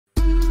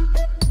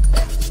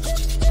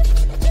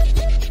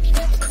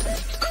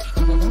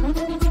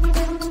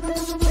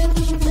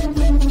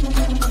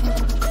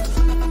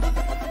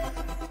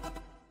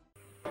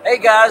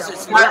guys,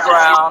 it's Lou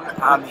Brown.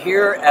 I'm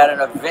here at an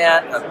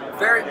event, a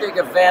very big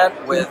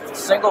event with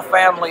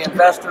single-family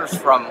investors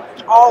from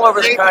all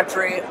over the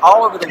country,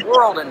 all over the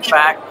world, in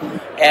fact.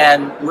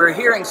 And we're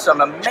hearing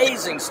some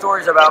amazing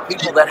stories about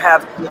people that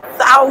have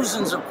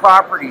thousands of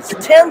properties,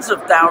 tens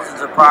of thousands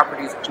of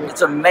properties.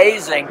 It's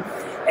amazing.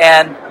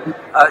 And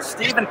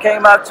Stephen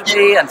came up to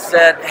me and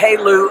said, "Hey,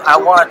 Lou, I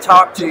want to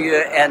talk to you,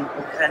 and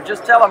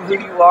just tell them who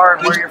you are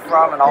and where you're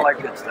from and all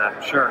that good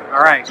stuff." Sure.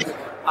 All right.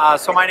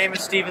 So my name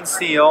is Stephen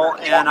Steele,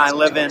 and I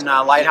live in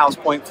Lighthouse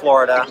Point,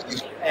 Florida.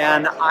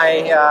 And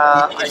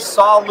I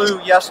saw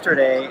Lou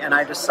yesterday, and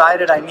I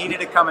decided I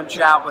needed to come and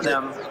chat with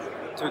him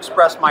to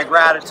express my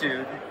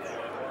gratitude.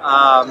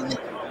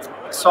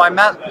 So I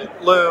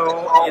met Lou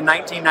in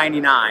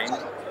 1999.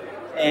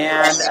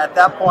 And at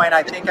that point,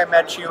 I think I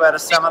met you at a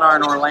seminar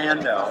in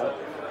Orlando,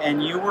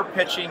 and you were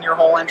pitching your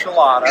whole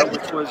enchilada,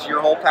 which was your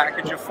whole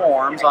package of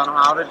forms on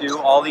how to do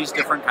all these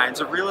different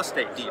kinds of real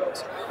estate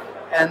deals.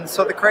 And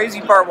so the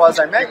crazy part was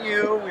I met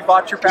you, we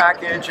bought your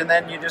package, and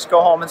then you just go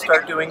home and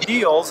start doing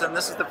deals. And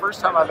this is the first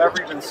time I've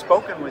ever even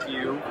spoken with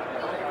you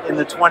in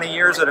the 20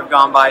 years that have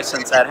gone by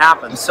since that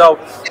happened. So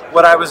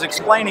what I was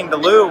explaining to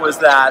Lou was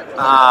that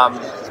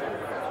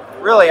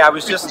really I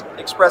was just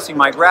expressing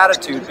my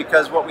gratitude,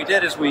 because what we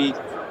did is we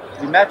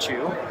met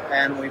you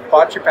and we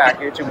bought your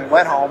package and we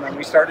went home and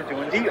we started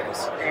doing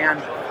deals.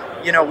 And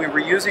you know, we were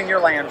using your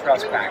land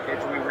trust package,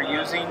 we were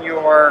using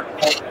your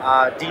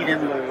deed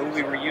in lieu,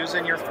 we were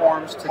using your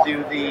forms to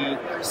do the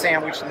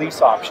sandwich lease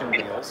option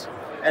deals.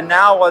 And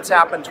now what's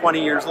happened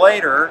 20 years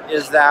later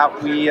is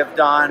that we have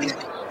done,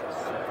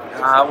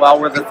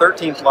 we're the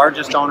 13th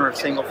largest owner of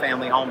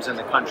single-family homes in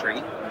the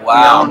country.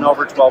 Wow. We own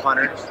over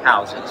 1,200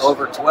 houses.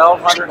 Over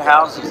 1,200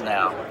 houses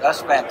now.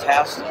 That's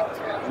fantastic.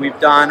 We've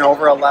done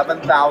over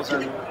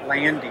 11,000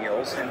 land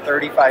deals in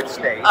 35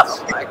 states.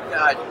 Oh my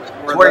God.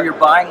 Where you're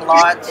buying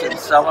lots and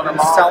selling them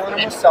off? Selling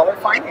them with seller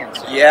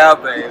financing. Yeah,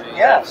 baby.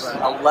 Yes.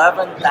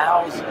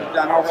 11,000. We've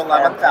done over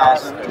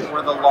 11,000.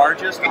 We're the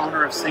largest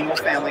owner of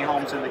single-family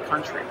homes in the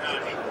country.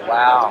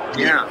 Wow.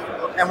 Yeah.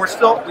 And we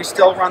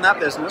still run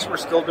that business. We're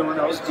still doing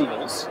those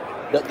deals.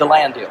 The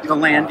land deal. The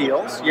land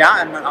deals,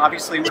 yeah, and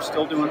obviously we're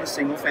still doing the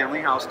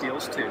single-family house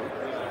deals too.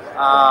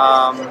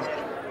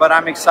 But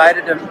I'm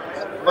excited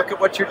to look at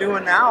what you're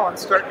doing now and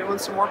start doing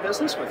some more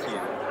business with you.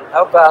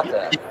 How about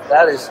that?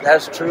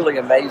 That's truly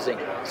amazing.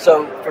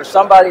 So for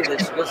somebody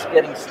that's just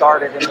getting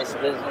started in this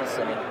business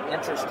and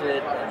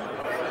interested,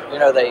 and you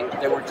know they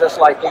were just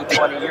like you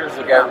 20 years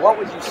ago, what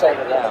would you say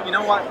to them? You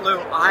know what, Lou?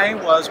 I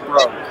was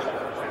broke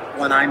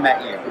when I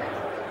met you.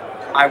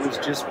 I was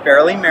just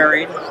barely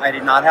married. I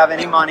did not have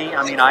any money.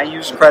 I mean, I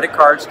used credit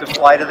cards to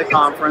fly to the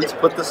conference,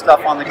 put the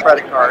stuff on the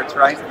credit cards,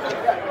 right?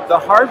 The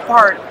hard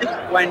part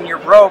when you're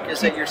broke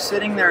is that you're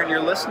sitting there and you're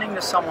listening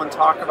to someone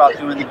talk about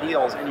doing the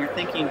deals, and you're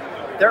thinking,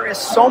 there is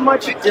so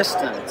much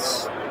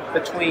distance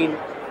between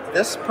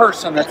this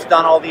person that's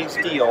done all these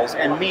deals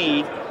and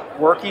me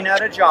working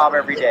at a job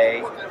every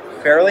day,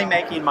 barely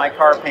making my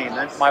car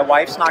payment. My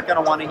wife's not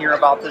going to want to hear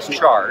about this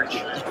charge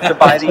to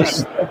buy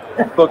these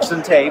books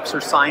and tapes or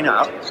sign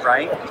up,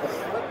 right?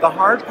 The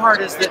hard part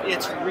is that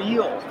it's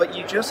real, but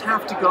you just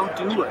have to go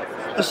do it.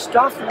 The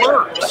stuff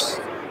works.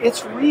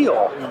 It's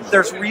real.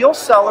 There's real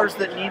sellers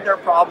that need their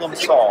problem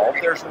solved.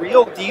 There's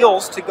real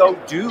deals to go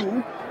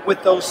do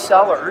with those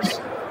sellers.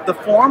 The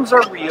forms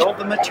are real.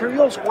 The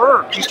materials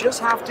work. You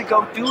just have to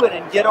go do it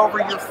and get over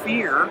your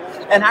fear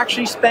and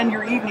actually spend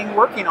your evening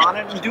working on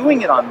it and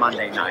doing it on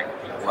Monday night.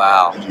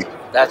 Wow,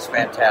 that's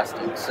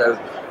fantastic. So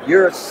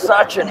you're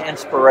such an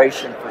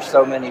inspiration for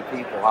so many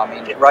people. I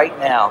mean, right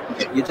now,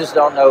 you just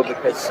don't know,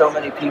 because so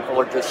many people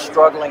are just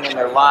struggling in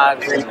their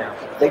lives and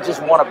they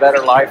just want a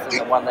better life than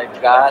the one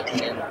they've got.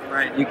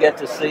 And you get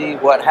to see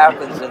what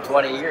happens in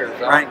 20 years.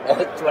 Huh?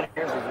 Right. 20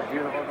 years is a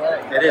beautiful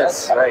thing. It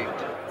is. That's great.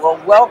 Well,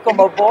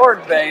 welcome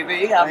aboard,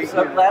 baby. I'm Thank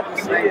so you. glad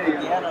to see Thank you you.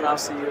 again, and I'll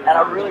see you. And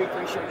I really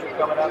appreciate you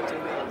coming up to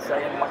me and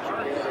saying what you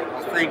did. It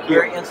was Thank you.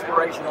 very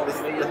inspirational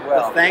to me as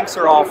well. The thanks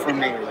are all from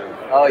me, Lou.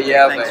 Oh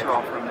yeah, Thanks baby. are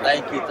all from me.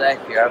 Thank you.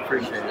 I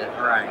appreciate it.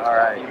 All right. All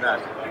right. You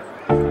bet.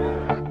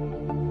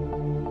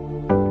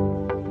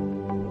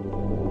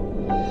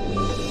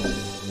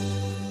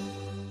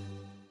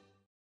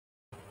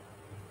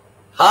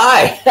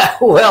 Hi.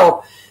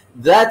 Well,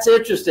 that's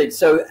interesting.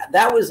 So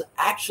that was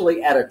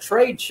actually at a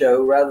trade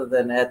show rather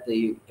than at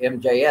the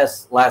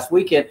MJS last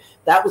weekend.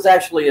 That was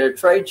actually at a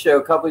trade show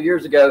a couple of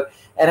years ago,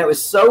 and it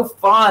was so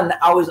fun.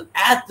 I was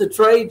at the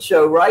trade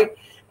show, right?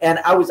 And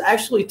I was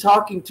actually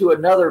talking to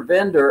another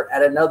vendor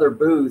at another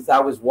booth. I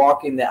was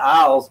walking the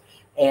aisles,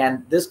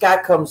 and this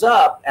guy comes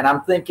up, and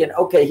I'm thinking,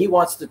 okay, he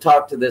wants to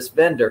talk to this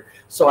vendor.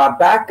 So I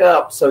back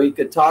up so he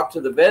could talk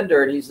to the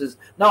vendor, and he says,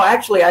 no,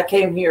 actually, I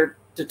came here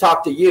to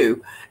talk to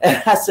you.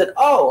 And I said,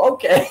 oh,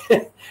 okay.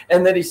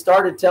 And then he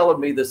started telling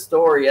me the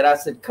story, and I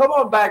said, come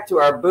on back to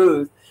our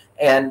booth.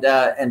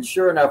 And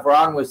sure enough,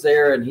 Ron was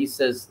there, and he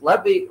says,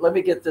 let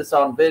me get this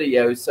on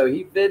video. So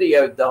he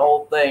videoed the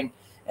whole thing.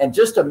 And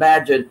just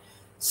imagine,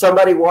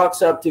 somebody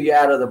walks up to you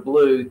out of the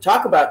blue.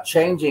 Talk about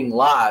changing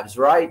lives,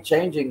 right?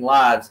 Changing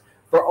lives.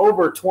 for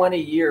over 20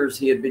 years,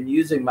 he had been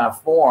using my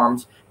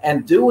forms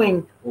and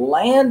doing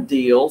land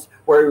deals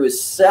where he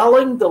was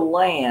selling the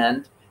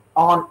land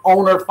on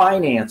owner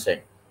financing.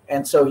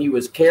 And so he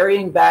was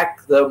carrying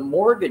back the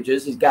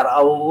mortgages. He's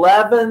got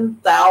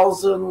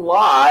 11,000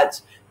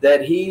 lots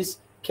that he's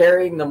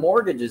carrying the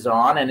mortgages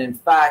on. And in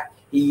fact,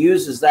 he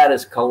uses that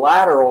as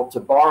collateral to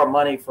borrow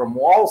money from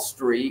Wall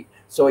Street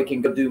so he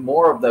can go do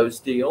more of those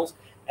deals.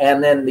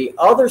 And then the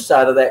other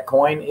side of that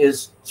coin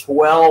is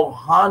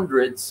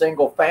 1,200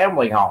 single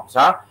family homes,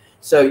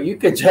 So you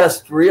could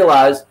just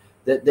realize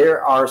that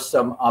there are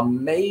some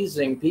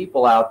amazing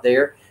people out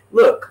there.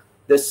 Look,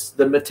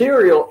 the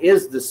material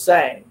is the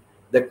same.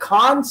 The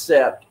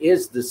concept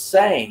is the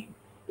same.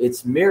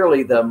 It's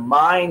merely the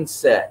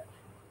mindset.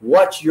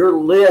 What's your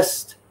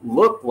list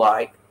look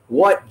like?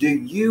 What do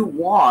you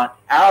want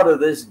out of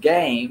this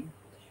game?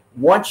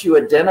 Once you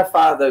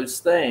identify those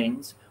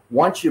things,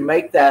 once you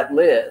make that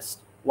list,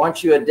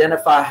 once you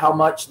identify how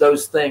much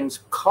those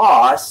things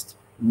cost,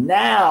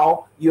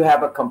 now you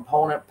have a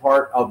component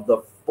part of the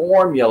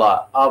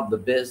formula of the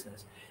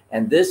business.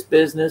 And this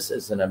business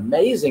is an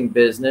amazing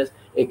business.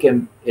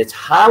 It's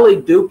highly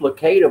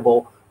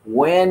duplicatable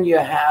when you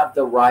have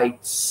the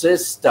right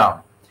system.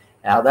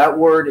 Now that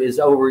word is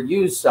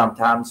overused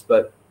sometimes,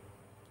 but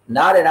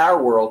not in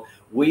our world.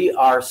 We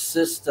are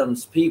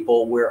systems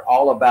people. We're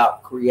all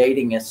about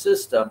creating a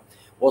system.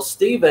 Well,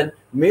 Stephen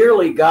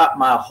merely got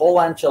my whole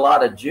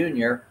enchilada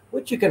junior,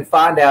 which you can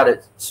find out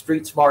at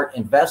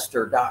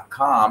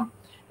streetsmartinvestor.com,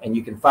 and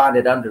you can find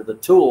it under the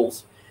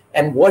tools.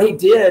 And what he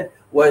did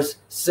was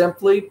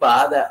simply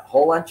buy that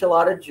whole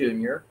enchilada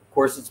junior. Of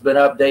course, it's been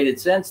updated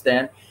since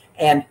then.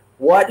 And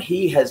what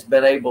he has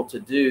been able to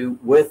do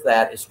with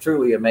that is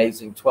truly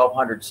amazing.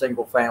 1,200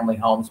 single family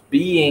homes,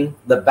 being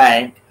the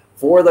bank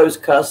for those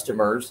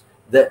customers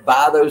that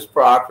buy those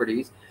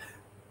properties,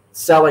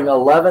 selling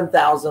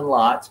 11,000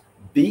 lots,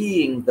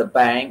 being the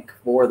bank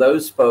for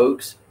those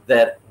folks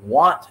that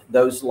want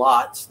those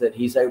lots that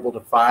he's able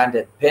to find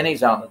at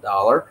pennies on the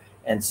dollar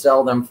and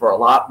sell them for a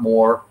lot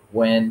more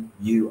when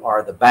you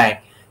are the bank.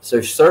 So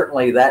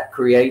certainly that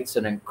creates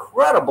an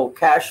incredible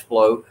cash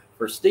flow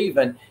for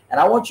Stephen. And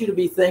I want you to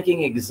be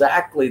thinking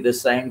exactly the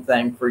same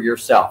thing for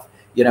yourself.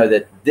 You know,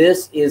 that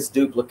this is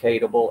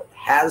duplicatable. It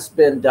has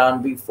been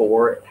done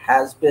before. It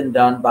has been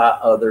done by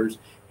others.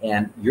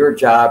 And your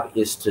job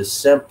is to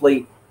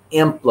simply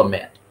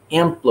implement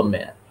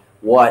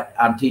what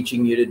I'm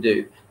teaching you to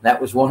do.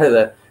 That was one of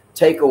the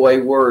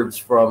takeaway words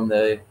from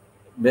the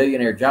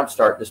Millionaire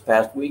Jumpstart this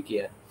past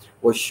weekend.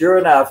 Well, sure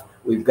enough,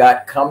 we've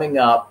got coming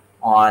up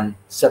on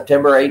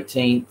September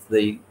 18th,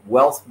 the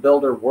Wealth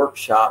Builder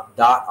Workshop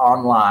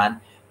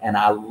 .online. And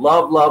I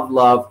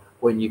love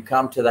when you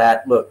come to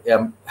that. Look,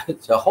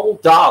 it's a whole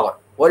 $1.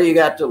 What do you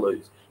got to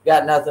lose? You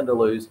got nothing to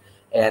lose.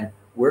 And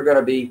we're going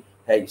to be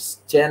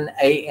 10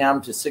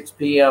 a.m. to 6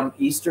 p.m.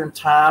 Eastern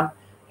time,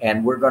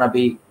 and we're going to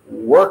be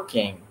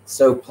working.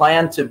 So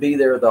plan to be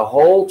there the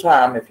whole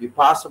time if you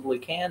possibly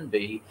can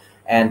be.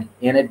 And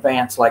in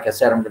advance, like I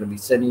said, I'm going to be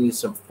sending you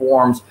some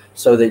forms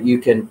so that you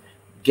can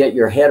get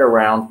your head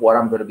around what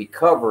I'm going to be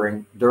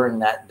covering during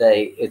that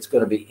day. It's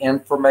going to be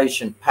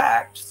information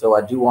packed. So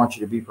I do want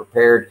you to be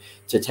prepared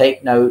to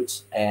take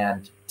notes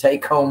and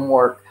take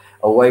homework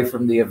away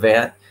from the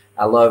event.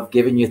 I love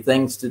giving you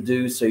things to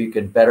do so you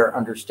can better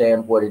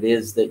understand what it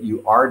is that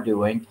you are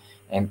doing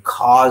and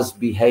cause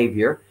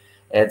behavior.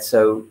 And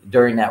so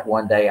during that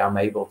one day, I'm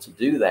able to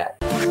do that.